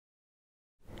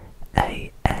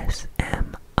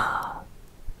ASMR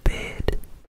beard.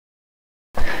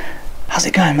 How's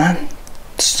it going, man?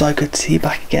 So good to see you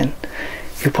back again.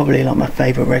 You're probably like my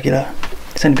favourite regular.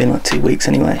 It's only been like 2 weeks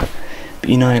anyway, but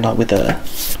you know, like with a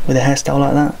hairstyle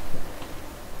like that,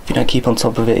 if you don't keep on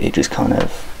top of it, it just kind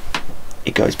of,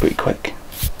 it goes pretty quick.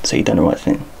 So you've done the right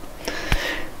thing.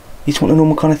 You just want a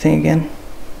normal kind of thing again?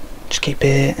 Just keep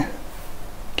it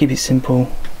simple.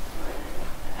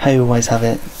 How you always have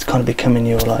it. It's kind of becoming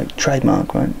your like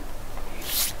trademark, right?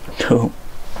 Cool.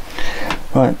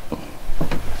 Right.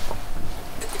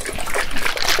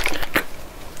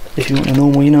 If you want a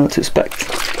normal, you know what to expect.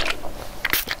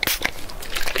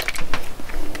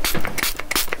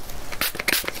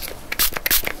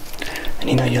 And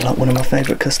you know you're like one of my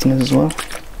favourite customers as well.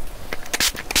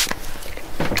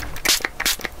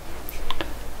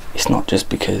 It's not just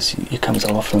because you come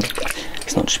so often.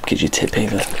 It's not just because you tip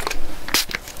either.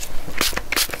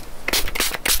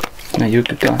 No, you're a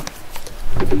good guy.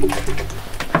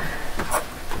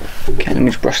 Okay, let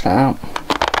me just brush that out.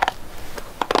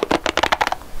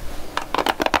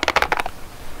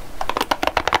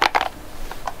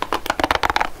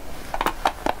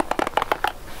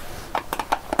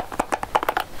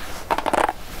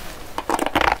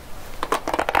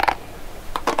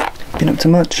 Been up to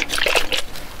much?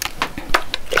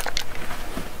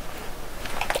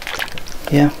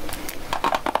 Yeah.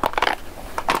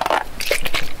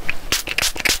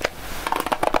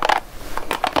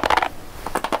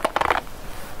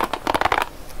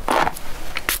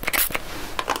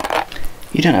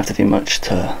 You don't have to do much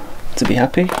to be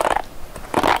happy.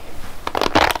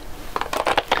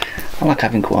 I like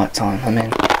having quiet time. I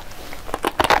mean,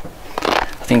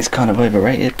 I think it's kind of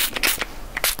overrated.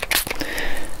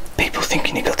 People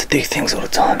thinking you got to do things all the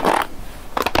time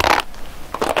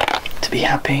to be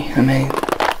happy. I mean,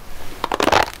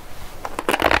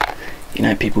 you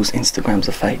know, people's Instagrams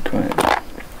are fake, right?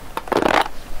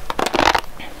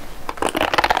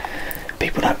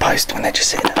 People don't post when they're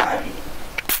just sitting at home.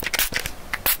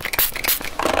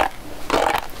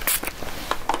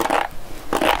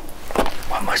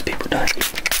 Well, most people don't.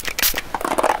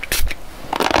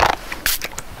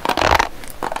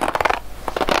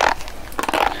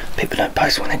 People don't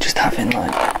post when they're just having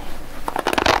like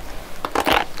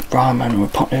ramen or a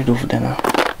pot noodle for dinner.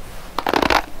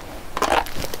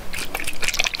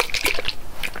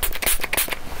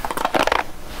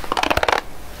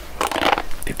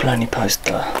 People only post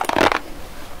the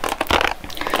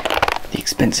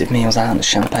expensive meals out and the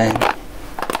champagne.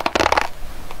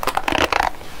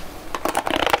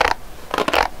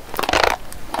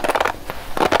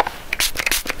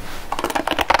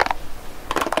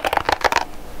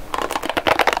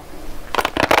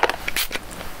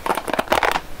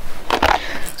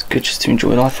 It's good just to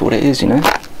enjoy life for what it is, you know.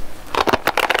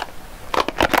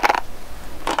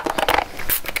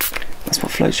 That's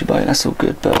what floats your boat, that's all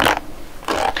good, but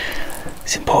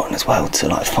it's important as well to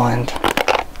like find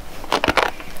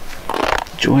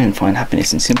joy and find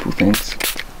happiness in simple things.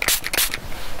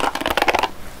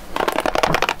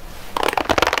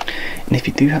 And if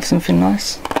you do have something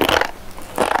nice,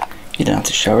 you don't have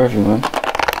to show everyone.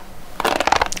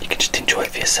 You can just enjoy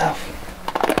it for yourself.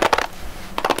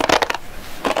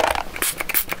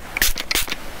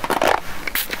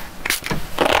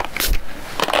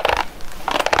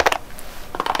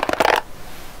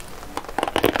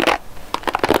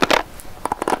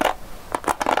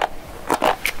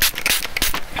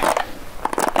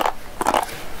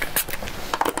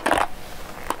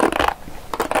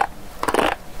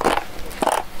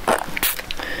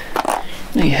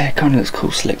 Your hair kind of looks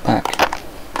cool, slick back.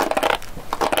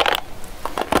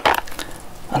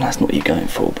 I know that's not what you're going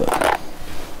for, but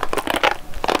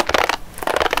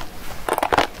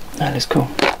no, that's cool.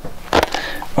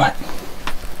 Right.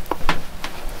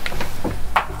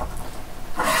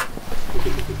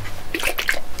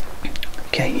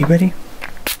 Okay, you ready?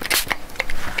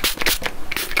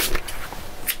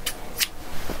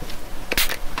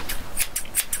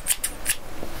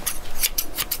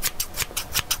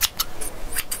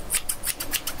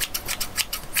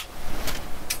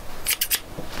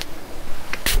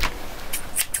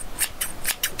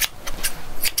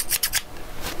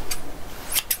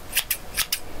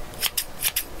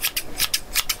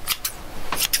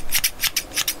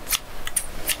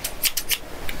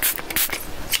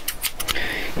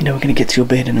 You know, we're going to get to your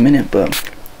beard in a minute, but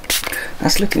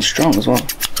that's looking strong as well.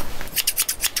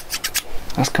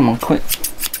 That's come on quick.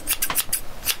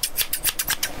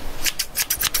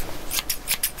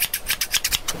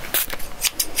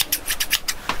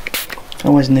 I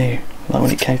always knew, like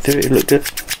when it came through, it looked good.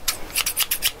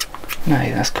 No,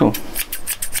 that's cool.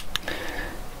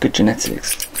 Good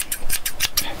genetics.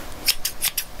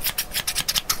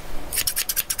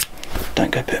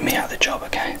 don't go put me out of the job,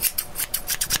 okay?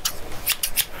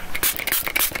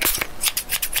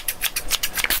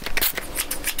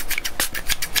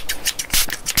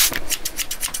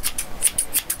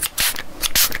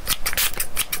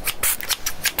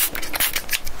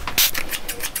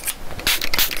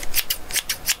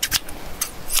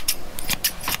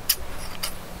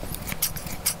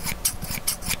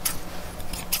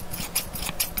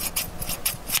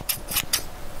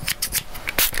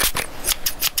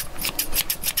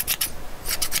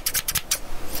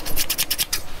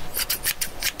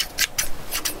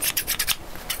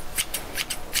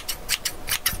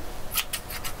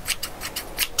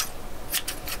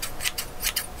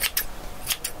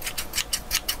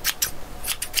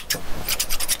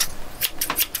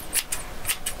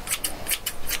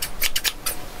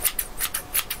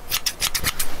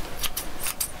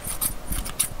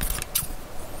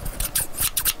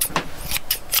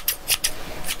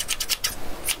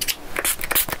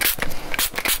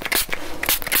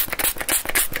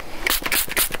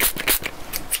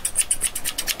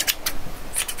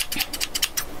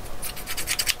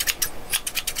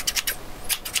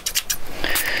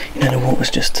 You know, the water's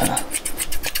just to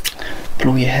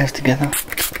pull all your hairs together.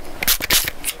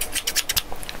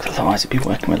 Because otherwise you'd be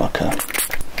working with like a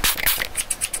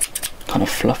kind of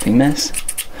fluffy mess.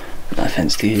 No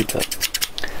offence to you, but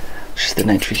it's just the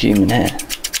nature of human hair.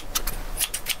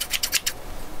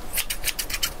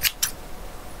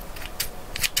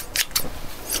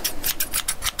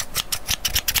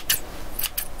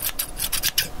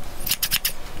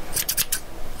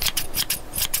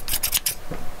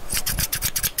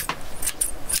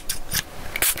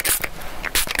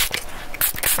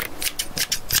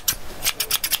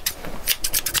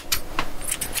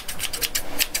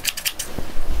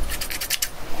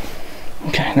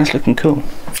 Okay, that's looking cool.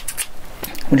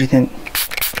 What do you think?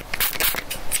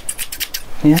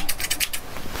 Yeah?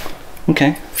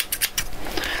 Okay.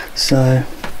 So,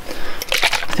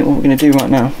 I think what we're going to do right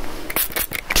now,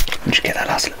 we'll just get that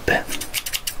last little bit.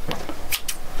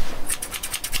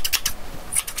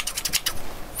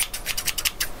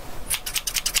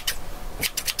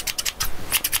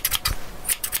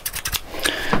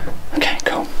 Okay,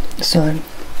 cool. So,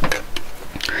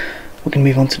 we're going to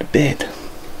move on to the beard.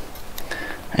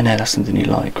 I know that's something you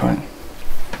like, right?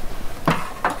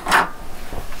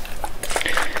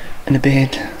 And the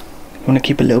beard, you want to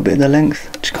keep a little bit of the length,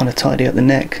 just kind of tidy up the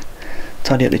neck,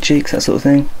 tidy up the cheeks, that sort of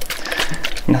thing.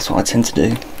 And that's what I tend to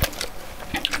do.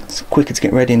 It's quicker to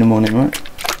get ready in the morning, right?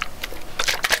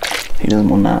 Who doesn't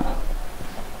want that?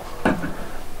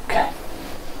 Okay.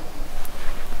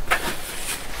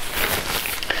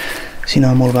 So you know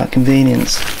I'm all about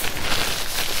convenience.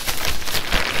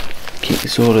 Keep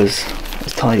this all as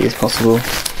tidy as possible.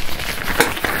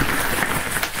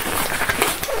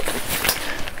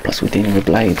 Plus we're dealing with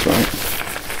blades, right?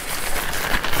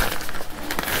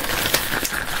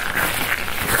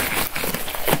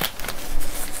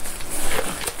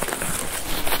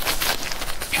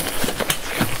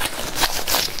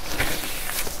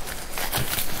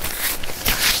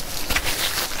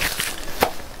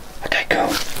 Okay,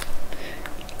 cool.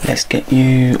 Let's get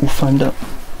you all foamed up.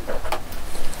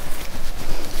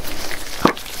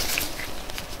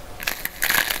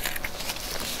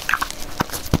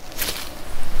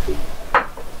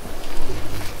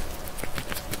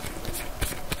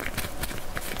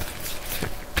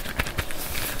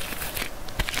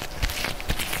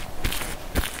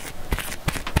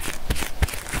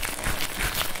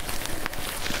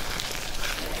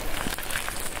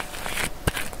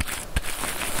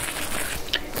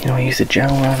 You know, I use a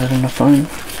gel rather than a foam.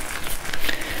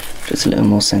 Just a little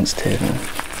more sensitive. And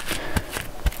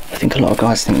I think a lot of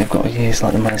guys think they've got to use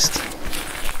like the most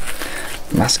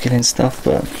masculine stuff,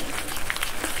 but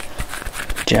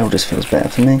gel just feels better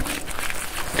for me.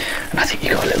 And I think you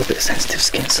got a little bit of sensitive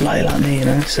skin slightly like me, you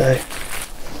know, so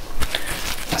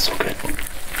that's all good.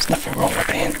 There's nothing wrong with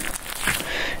being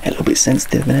a little bit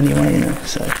sensitive in any way, you know,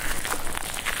 so.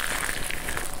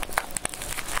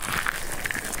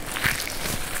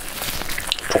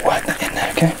 Work that in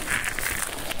there, okay?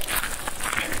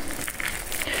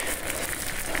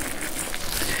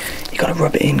 You gotta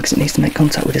rub it in because it needs to make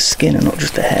contact with the skin and not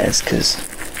just the hairs, because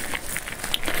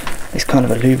it's kind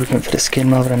of a lubricant for the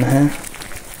skin rather than the hair.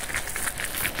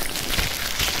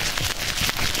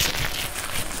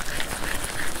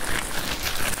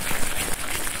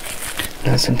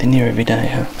 Learn something new every day,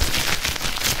 huh?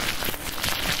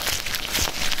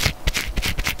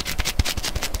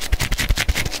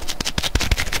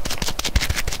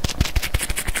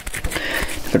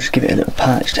 If I just give it a little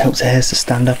patch, it helps the hairs to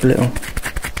stand up a little.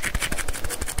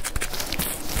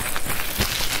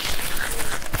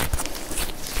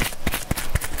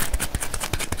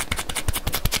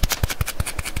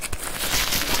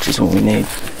 is all we need.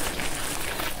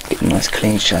 Get a nice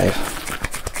clean shave.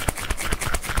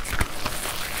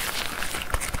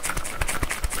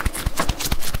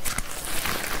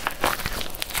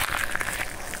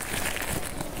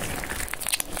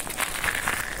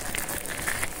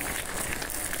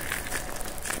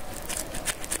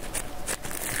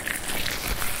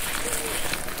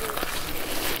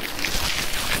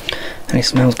 And it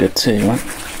smells good too, right?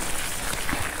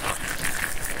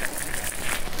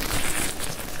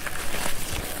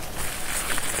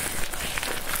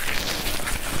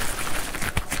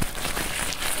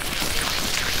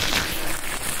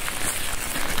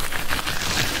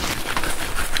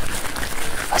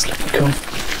 That's looking cool.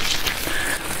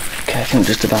 Okay, I think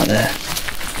just about there.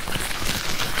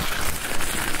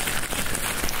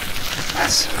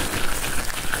 That's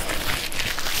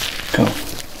cool.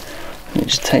 Let me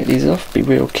just take these off, be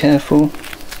real careful.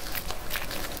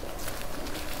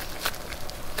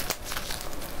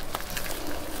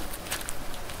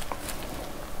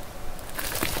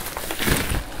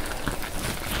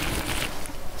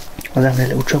 I was having a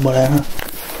little trouble there, huh?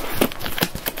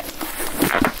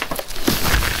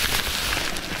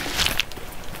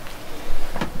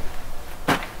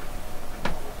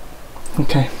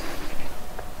 Okay,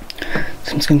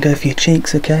 so I'm just going to go for your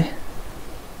cheeks, okay?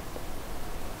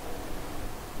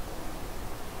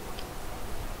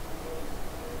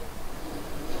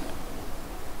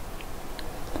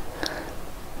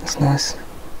 That's nice.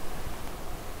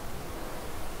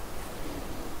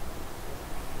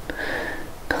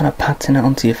 Kind of patting it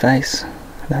onto your face,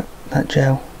 that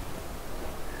gel.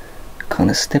 Kind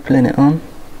of stippling it on.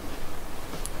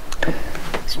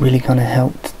 It's really kind of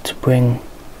helped to bring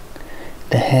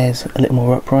the hairs a little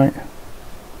more upright.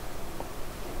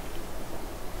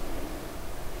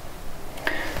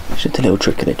 It's just a little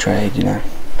trick of the trade, you know.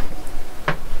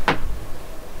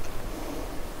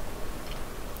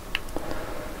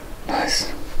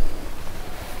 Nice.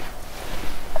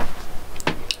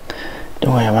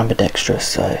 Don't worry, I'm ambidextrous,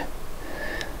 so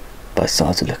both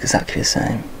sides will look exactly the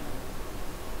same.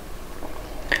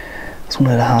 It's one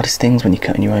of the hardest things when you're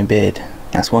cutting your own beard.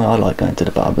 That's why I like going to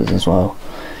the barbers as well.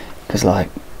 Because like,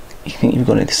 you think you've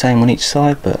got it the same on each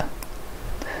side, but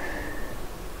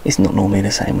it's not normally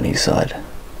the same on each side.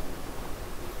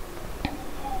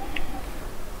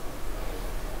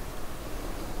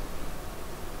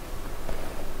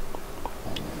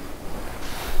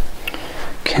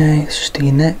 Okay, let's just do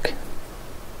your neck.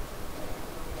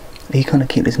 You kind of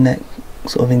keep this neck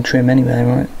sort of in trim anyway,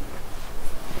 right?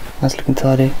 That's looking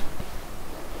tidy.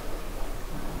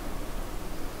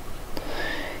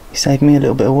 You saved me a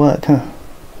little bit of work, huh?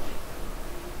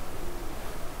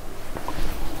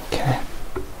 Okay.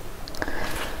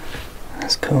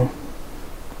 That's cool.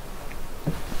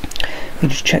 We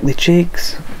just check the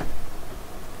cheeks.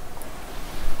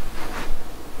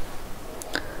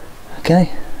 Okay.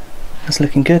 That's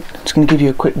looking good. I'm just going to give you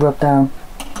a quick rub down.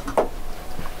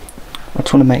 I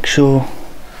just want to make sure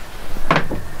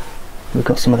we've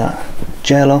got some of that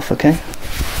gel off, okay?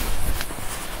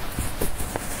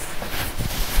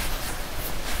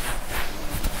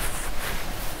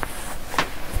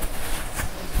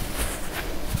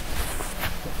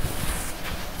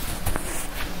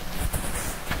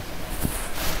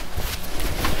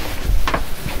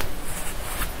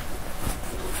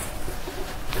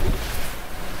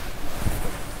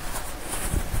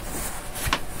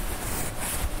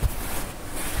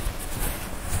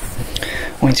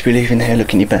 I want you to be leaving here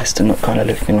looking your best and not kind of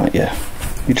looking like you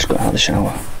just got out of the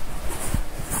shower.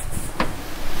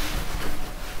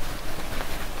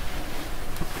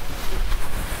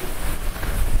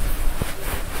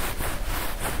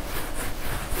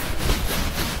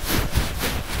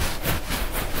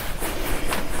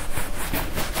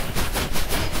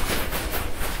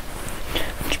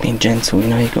 Just being gentle, you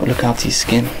know, you've got to look after your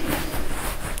skin. You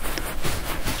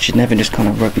should never just kind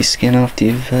of rub your skin after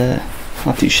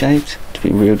you've shaved. Be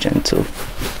real gentle.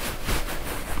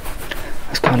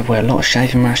 That's kind of where a lot of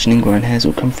shaving rash and ingrown hairs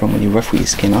will come from, when you ruffle your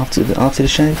skin after the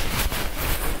shave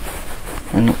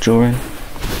and not during.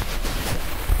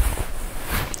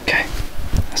 Okay,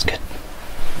 that's good.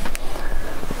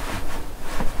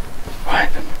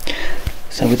 Right,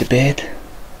 so with the beard,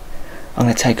 I'm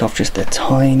going to take off just the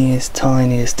tiniest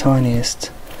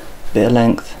bit of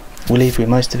length. We'll leave with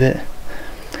most of it,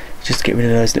 just to get rid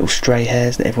of those little stray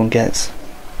hairs that everyone gets.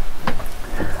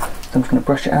 So I'm just going to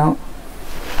brush it out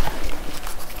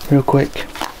real quick.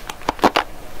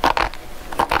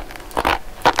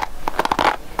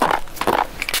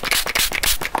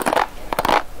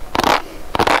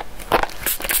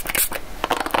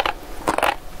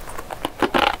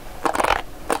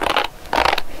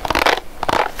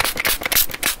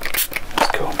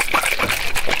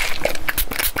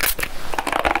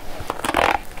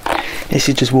 This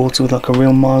is just water with like a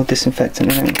real mild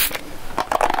disinfectant in it.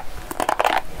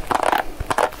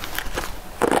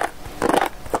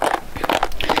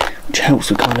 Which helps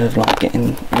with kind of like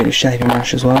getting rid of shaving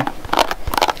rash as well.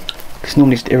 Because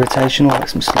normally it's irritation or like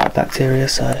some slight bacteria,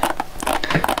 so.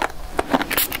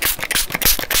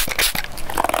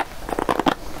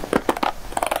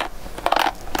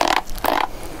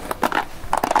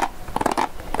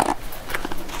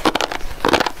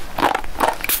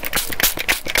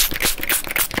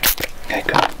 Okay,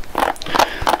 cool.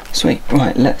 Sweet,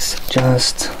 right, let's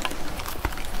just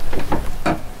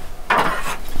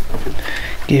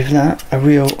give that a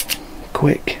real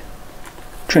quick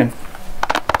trim.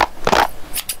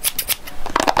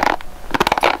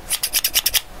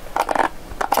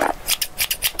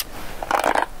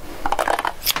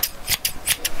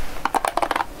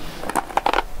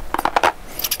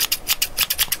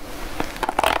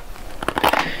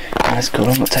 That's cool,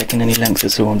 I'm not taking any length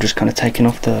at all, I'm just kind of taking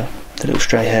off the little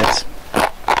stray hairs.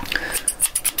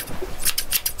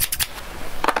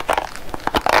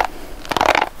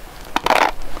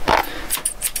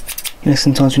 You know,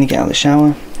 sometimes when you get out of the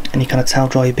shower and you kind of towel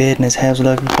dry your beard and there's hairs all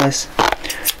over the place,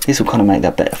 this will kind of make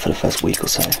that better for the first week or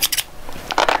so.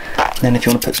 And then if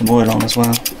you want to put some oil on as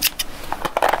well,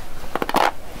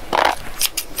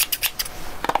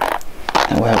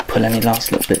 that will help pull any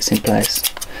last little bits in place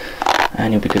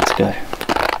and you'll be good to go.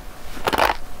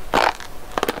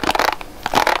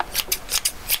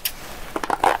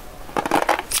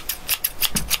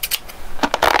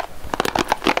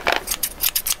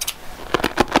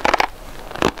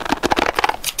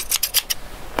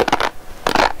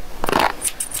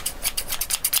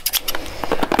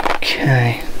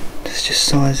 Okay, let's just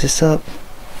size this up.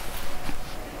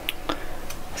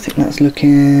 I think that's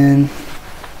looking,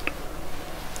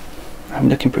 I'm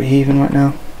looking pretty even right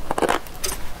now.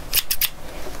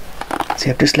 See,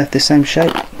 I've just left the same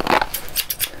shape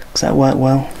because that worked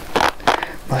well.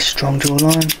 Nice strong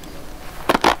jawline,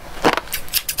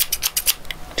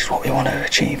 which is what we want to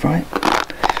achieve, right?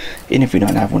 Even if we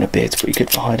don't have one, a beard's pretty good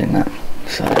for hiding that.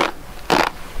 So.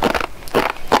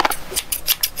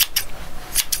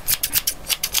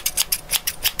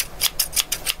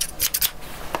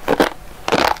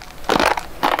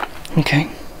 Okay,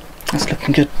 that's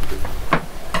looking good.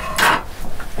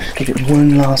 Just give it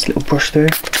one last little brush through.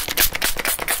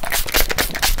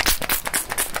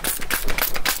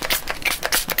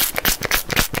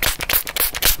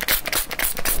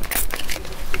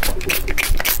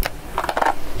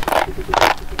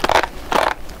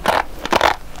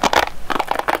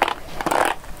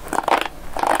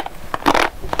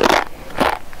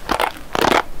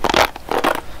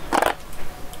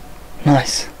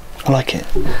 Nice, I like it.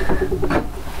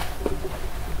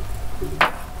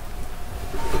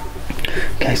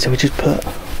 Okay, so we just put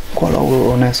quite a lot of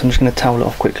water on there, so I'm just going to towel it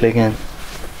off quickly again.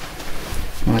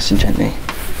 Nice and gently.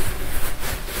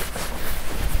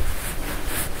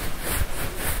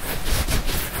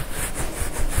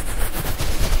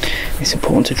 It's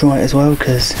important to dry it as well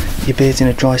because your beard's in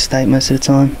a dry state most of the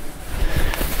time.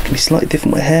 It can be slightly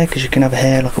different with hair because you can have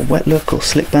hair like a wet look or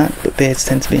slick back, but beards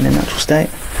tend to be in a natural state.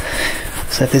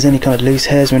 So if there's any kind of loose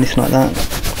hairs or anything like that,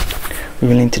 we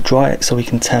really need to dry it so we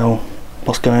can tell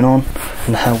what's going on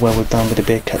and how well we've done with the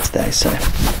beard cut today. So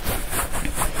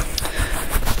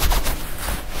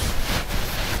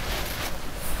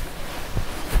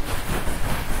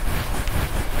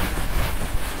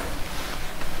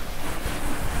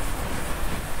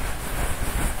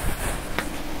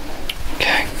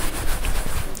okay,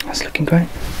 that's looking great.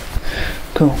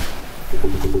 Cool.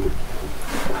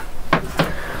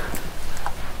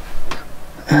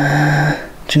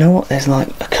 Do you know what? There's like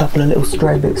a couple of little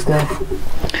stray bits there,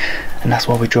 and that's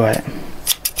why we dry it.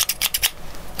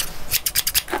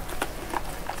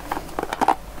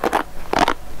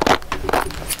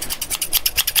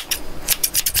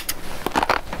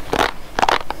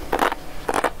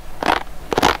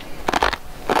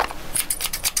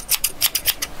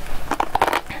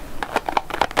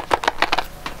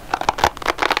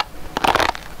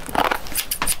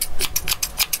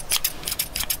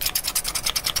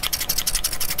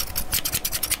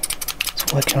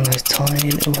 Working on those tiny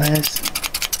little hairs,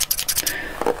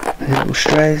 those little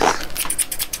strays,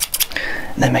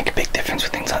 and they make a big difference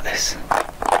with things like this.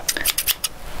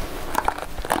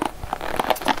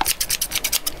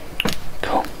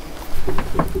 Cool.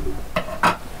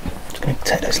 Just going to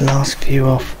take those last few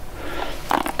off,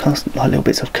 cast like little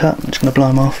bits I've cut. I'm just going to blow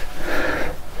them off.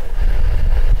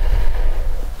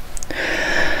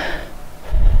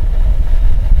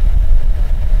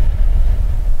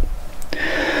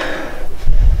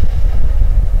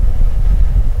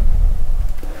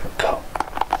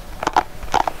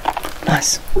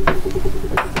 Nice.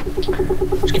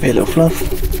 Just give it a little fluff.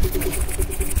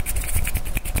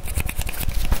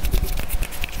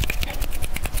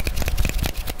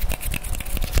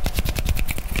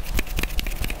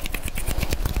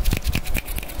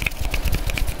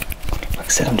 Like I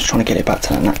said, I'm just trying to get it back to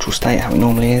that natural state, how it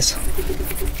normally is.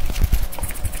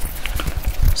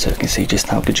 So you can see just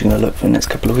how good you're going to look for the next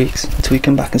couple of weeks until you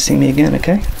come back and see me again,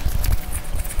 okay?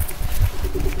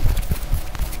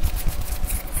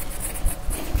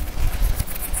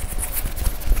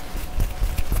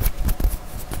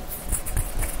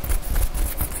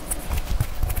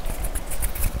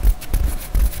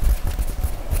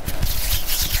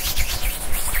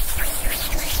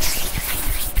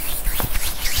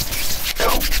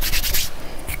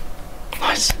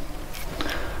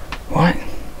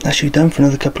 That's you done for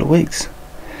another couple of weeks.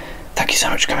 Thank you so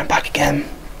much for coming back again.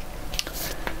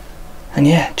 And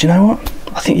yeah, do you know what?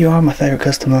 I think you are my favourite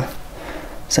customer.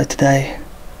 So today,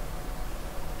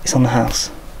 it's on the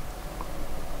house.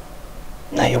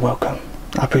 No, you're welcome.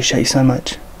 I appreciate you so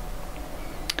much.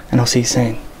 And I'll see you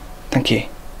soon. Thank you.